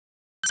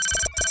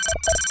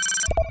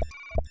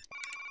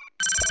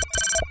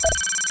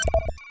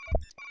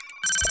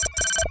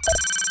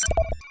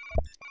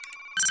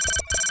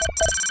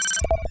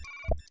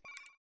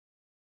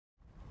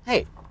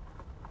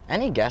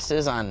any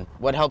guesses on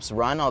what helps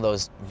run all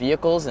those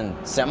vehicles and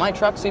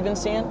semi-trucks we've been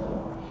seeing?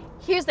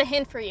 Here's the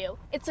hint for you.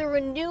 It's a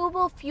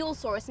renewable fuel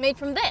source made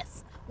from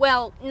this.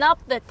 Well,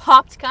 not the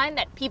popped kind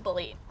that people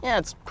eat. Yeah,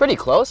 it's pretty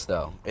close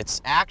though. It's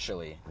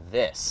actually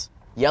this.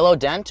 Yellow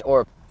dent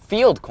or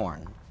field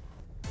corn.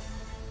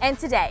 And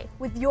today,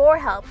 with your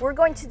help, we're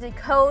going to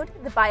decode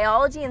the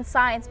biology and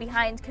science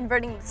behind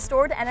converting the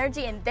stored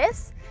energy in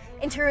this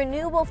into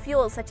renewable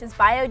fuels such as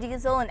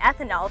biodiesel and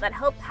ethanol that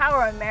help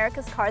power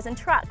America's cars and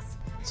trucks.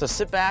 So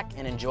sit back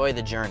and enjoy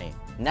the journey.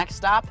 Next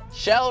stop,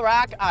 Shell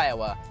Rock,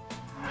 Iowa.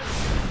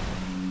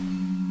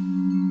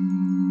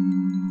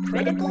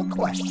 Critical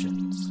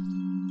questions.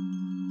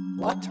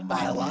 What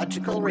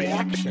biological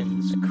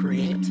reactions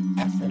create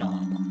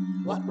ethanol?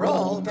 What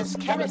role does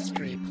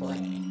chemistry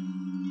play?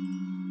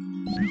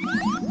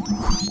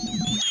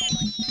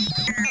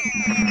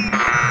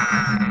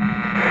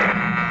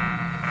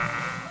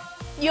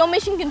 Yo,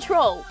 Mission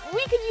Control,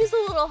 we could use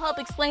a little help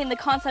explaining the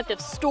concept of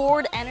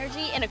stored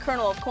energy in a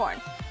kernel of corn.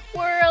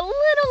 We're a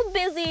little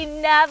busy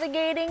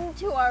navigating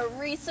to our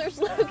research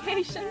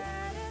location.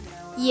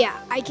 Yeah,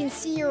 I can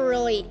see you're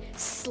really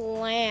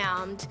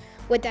slammed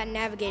with that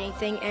navigating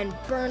thing and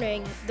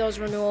burning those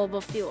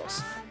renewable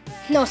fuels.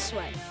 No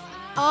sweat.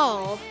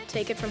 I'll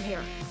take it from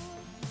here.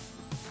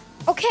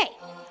 Okay,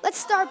 let's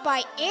start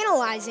by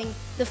analyzing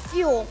the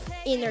fuel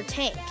in their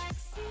tank.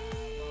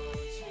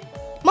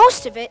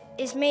 Most of it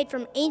is made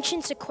from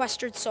ancient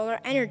sequestered solar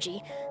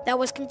energy that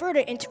was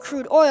converted into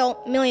crude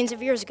oil millions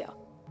of years ago.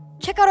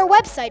 Check out our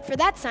website for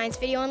that science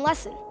video and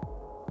lesson.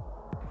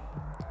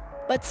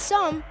 But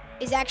some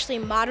is actually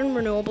modern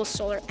renewable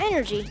solar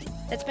energy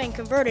that's been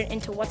converted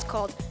into what's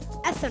called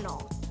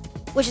ethanol,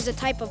 which is a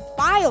type of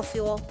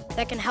biofuel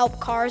that can help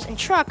cars and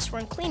trucks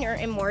run cleaner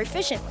and more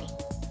efficiently.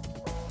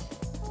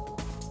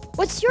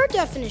 What's your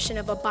definition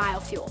of a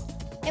biofuel?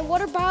 And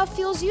what are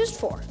biofuels used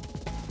for?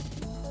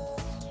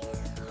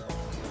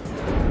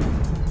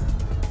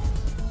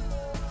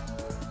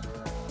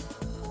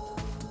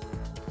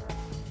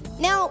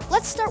 Now,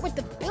 let's start with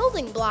the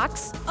building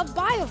blocks of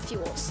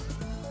biofuels.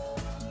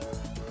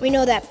 We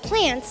know that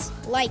plants,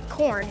 like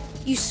corn,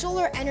 use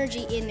solar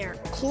energy in their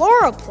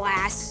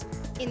chloroplasts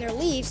in their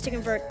leaves to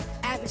convert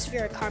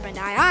atmospheric carbon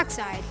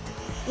dioxide,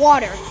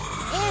 water,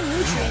 and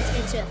nutrients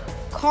into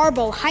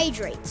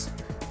carbohydrates.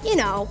 You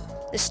know,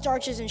 the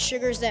starches and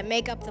sugars that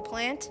make up the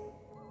plant.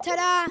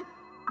 Ta-da!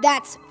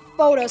 That's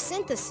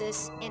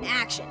photosynthesis in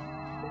action.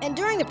 And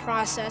during the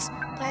process,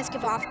 plants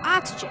give off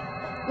oxygen,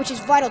 which is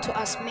vital to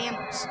us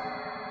mammals.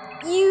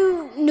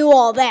 You knew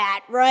all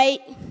that, right?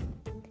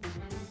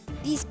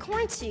 These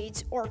corn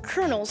seeds, or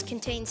kernels,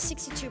 contain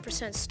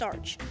 62%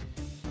 starch,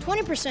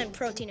 20%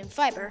 protein and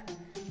fiber,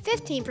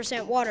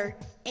 15% water,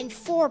 and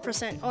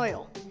 4%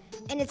 oil.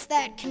 And it's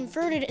that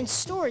converted and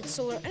stored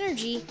solar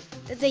energy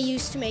that they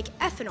use to make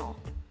ethanol.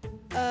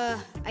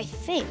 I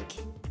think.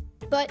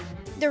 But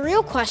the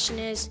real question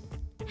is,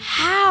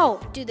 how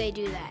do they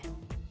do that?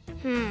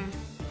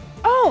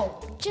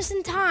 Oh, just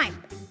in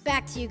time.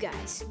 Back to you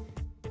guys.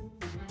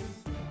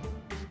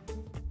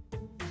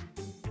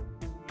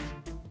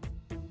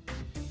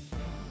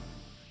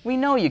 We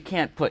know you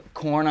can't put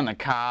corn on the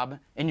cob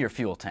in your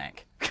fuel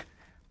tank.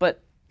 But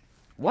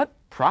what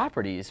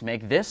properties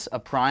make this a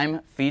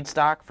prime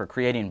feedstock for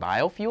creating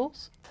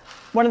biofuels?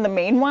 One of the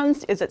main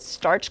ones is its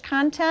starch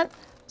content.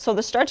 So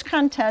the starch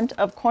content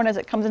of corn as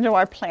it comes into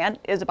our plant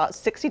is about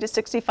 60 to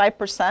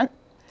 65%.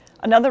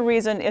 Another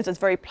reason is it's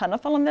very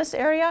plentiful in this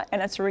area and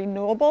it's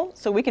renewable,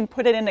 so we can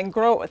put it in and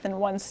grow it within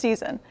one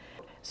season.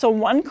 So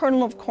one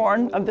kernel of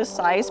corn of this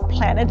size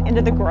planted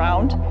into the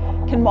ground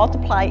can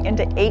multiply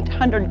into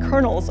 800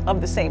 kernels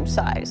of the same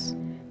size.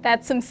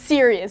 That's some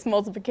serious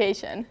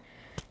multiplication.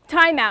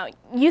 Time out.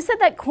 You said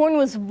that corn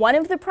was one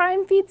of the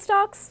prime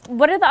feedstocks.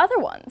 What are the other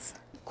ones?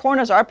 Corn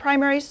is our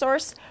primary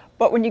source,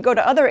 but when you go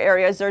to other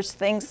areas, there's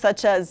things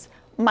such as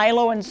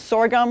milo and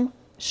sorghum,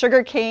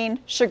 sugar cane,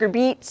 sugar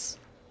beets.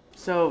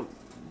 So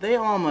they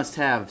all must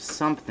have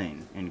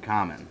something in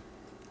common.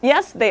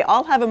 Yes, they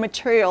all have a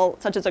material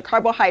such as a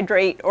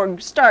carbohydrate or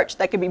starch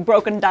that can be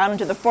broken down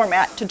into the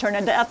format to turn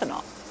into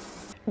ethanol.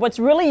 What's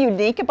really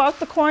unique about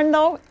the corn,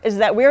 though, is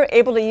that we're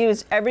able to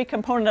use every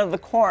component of the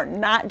corn,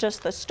 not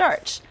just the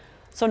starch.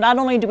 So not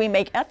only do we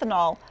make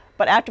ethanol,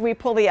 but after we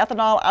pull the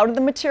ethanol out of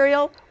the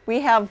material, we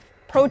have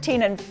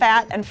protein and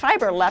fat and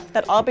fiber left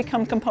that all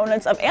become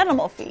components of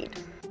animal feed.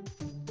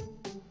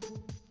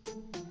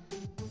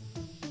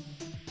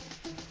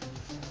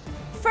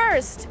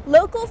 First,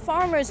 local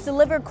farmers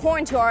deliver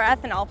corn to our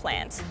ethanol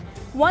plant.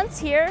 Once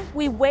here,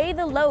 we weigh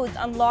the loads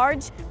on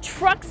large,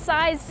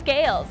 truck-sized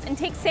scales and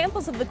take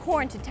samples of the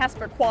corn to test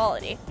for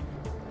quality.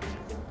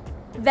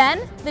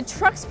 Then, the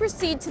trucks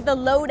proceed to the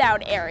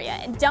load-out area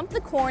and dump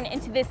the corn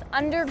into this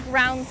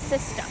underground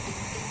system.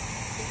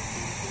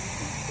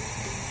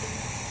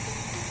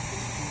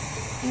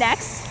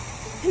 Next,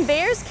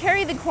 conveyors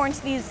carry the corn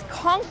to these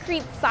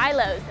concrete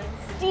silos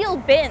and steel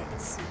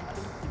bins.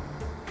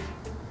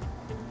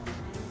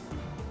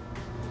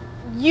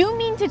 You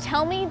mean to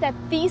tell me that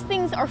these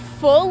things are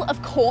full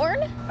of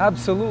corn?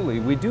 Absolutely.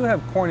 We do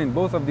have corn in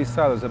both of these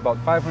silos, about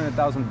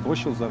 500,000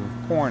 bushels of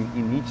corn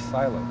in each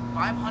silo.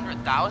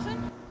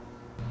 500,000?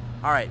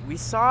 All right, we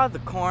saw the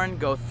corn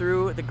go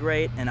through the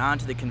grate and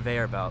onto the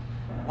conveyor belt.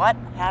 What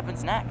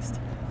happens next?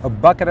 A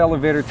bucket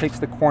elevator takes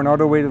the corn all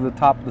the way to the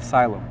top of the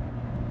silo.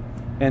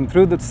 And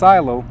through the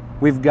silo,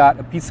 we've got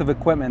a piece of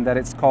equipment that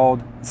it's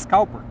called a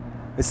scalper.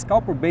 A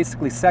scalper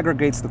basically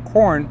segregates the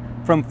corn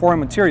from foreign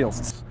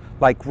materials,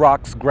 like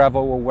rocks,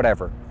 gravel, or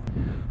whatever.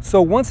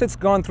 So once it's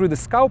gone through the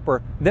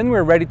scalper, then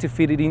we're ready to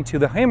feed it into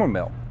the hammer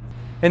mill.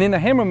 And in the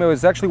hammer mill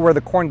is actually where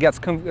the corn gets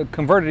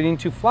converted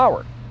into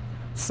flour.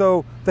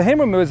 So the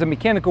hammer mill is a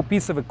mechanical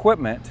piece of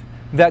equipment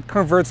that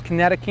converts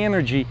kinetic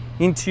energy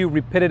into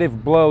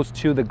repetitive blows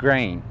to the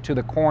grain, to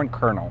the corn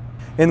kernel.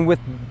 And with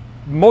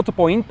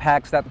multiple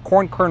impacts that the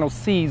corn kernel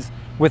sees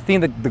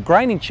within the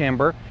grinding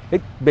chamber,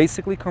 it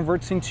basically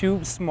converts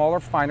into smaller,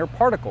 finer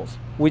particles,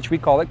 which we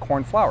call it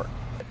corn flour.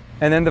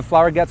 And then the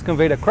flour gets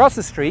conveyed across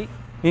the street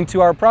into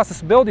our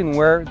process building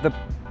where the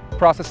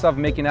process of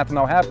making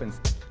ethanol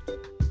happens.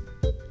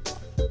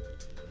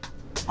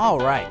 All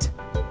right,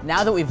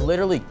 now that we've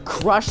literally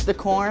crushed the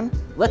corn,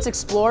 let's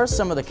explore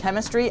some of the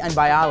chemistry and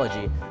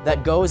biology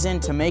that goes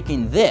into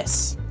making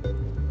this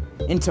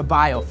into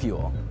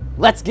biofuel.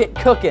 Let's get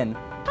cooking.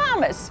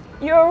 Thomas,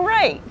 you're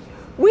right.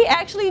 We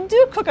actually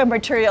do cook a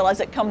material as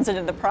it comes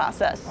into the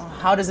process.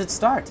 How does it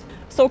start?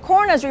 So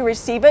corn, as we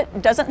receive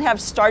it, doesn't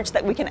have starch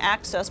that we can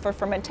access for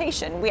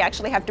fermentation. We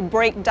actually have to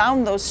break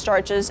down those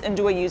starches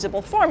into a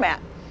usable format.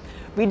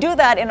 We do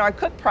that in our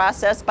cook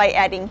process by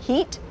adding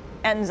heat,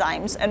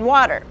 enzymes, and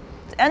water.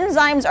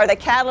 Enzymes are the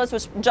catalyst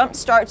which jump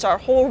starts our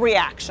whole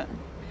reaction.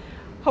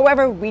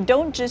 However, we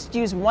don't just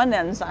use one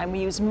enzyme, we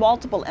use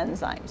multiple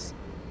enzymes.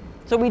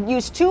 So we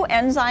use two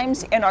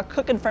enzymes in our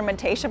cook and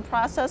fermentation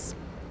process,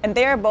 and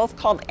they are both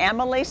called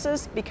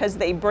amylases because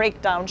they break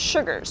down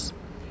sugars.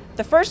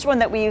 The first one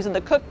that we use in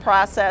the cook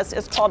process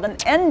is called an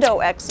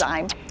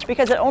endoenzyme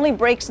because it only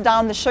breaks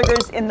down the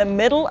sugars in the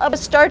middle of a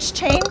starch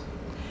chain.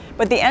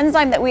 But the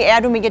enzyme that we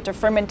add when we get to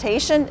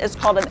fermentation is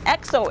called an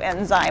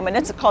exoenzyme, and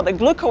it's called a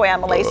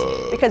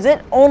glucoamylase because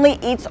it only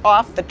eats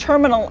off the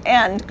terminal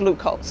end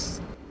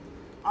glucose.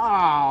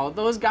 Oh,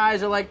 those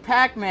guys are like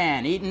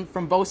Pac-Man, eating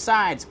from both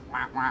sides.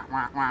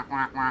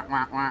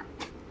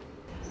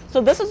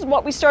 So this is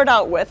what we start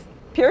out with,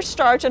 pure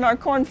starch in our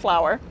corn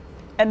flour,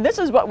 and this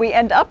is what we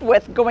end up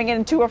with going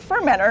into a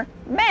fermenter,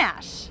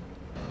 mash.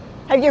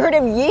 Have you heard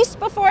of yeast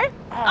before?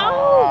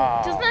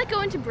 Oh, doesn't that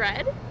go into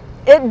bread?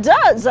 It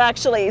does,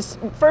 actually.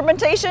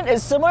 Fermentation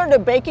is similar to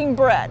baking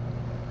bread.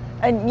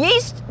 And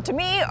yeast, to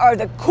me, are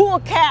the cool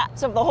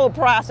cats of the whole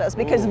process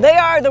because they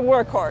are the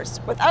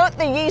workhorse. Without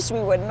the yeast, we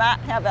would not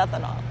have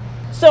ethanol.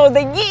 So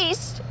the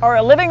yeast are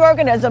a living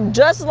organism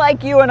just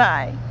like you and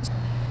I.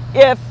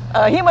 If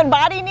a human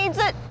body needs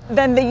it,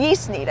 then the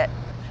yeast need it.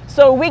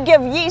 So we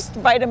give yeast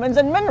vitamins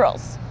and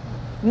minerals.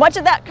 Much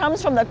of that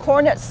comes from the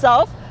corn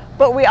itself,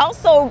 but we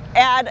also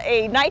add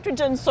a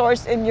nitrogen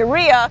source in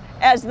urea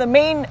as the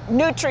main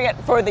nutrient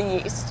for the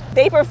yeast.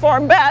 They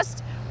perform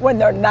best when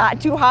they're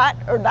not too hot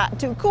or not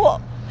too cool.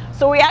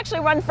 So we actually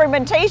run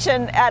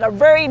fermentation at a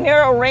very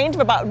narrow range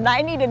of about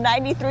 90 to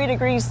 93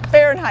 degrees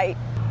Fahrenheit.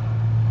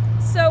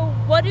 So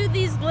what do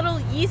these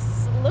little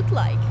yeasts look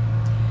like?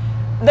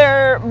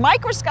 They're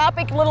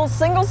microscopic little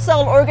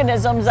single-celled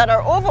organisms that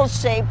are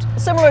oval-shaped,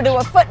 similar to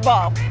a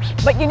football.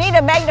 But you need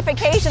a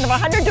magnification of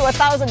 100 to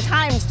 1,000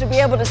 times to be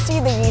able to see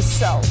the yeast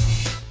cells.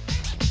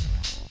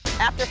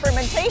 After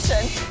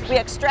fermentation, we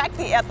extract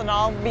the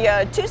ethanol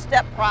via a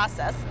two-step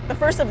process, the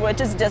first of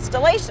which is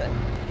distillation.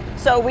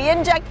 So we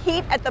inject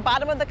heat at the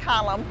bottom of the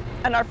column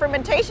and our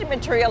fermentation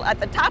material at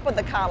the top of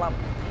the column.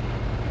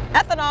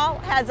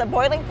 Ethanol has a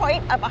boiling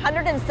point of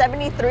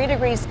 173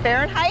 degrees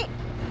Fahrenheit.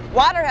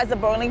 Water has a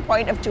boiling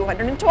point of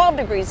 212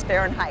 degrees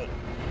Fahrenheit.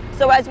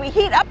 So as we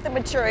heat up the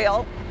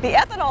material, the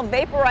ethanol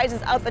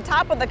vaporizes out the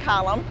top of the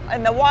column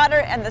and the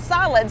water and the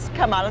solids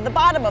come out of the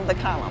bottom of the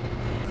column.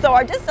 So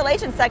our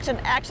distillation section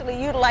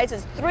actually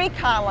utilizes 3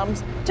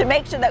 columns to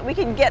make sure that we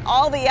can get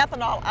all the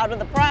ethanol out of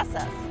the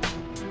process.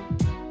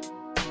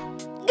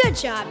 Good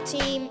job,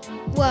 team.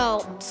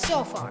 Well,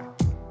 so far.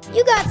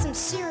 You got some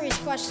serious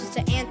questions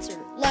to answer,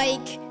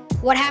 like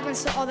what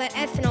happens to all that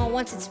ethanol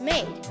once it's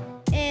made?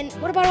 And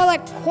what about all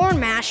that corn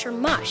mash or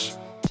mush?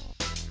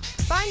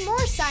 Find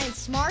more science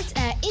smarts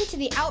at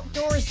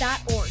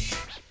intotheoutdoors.org.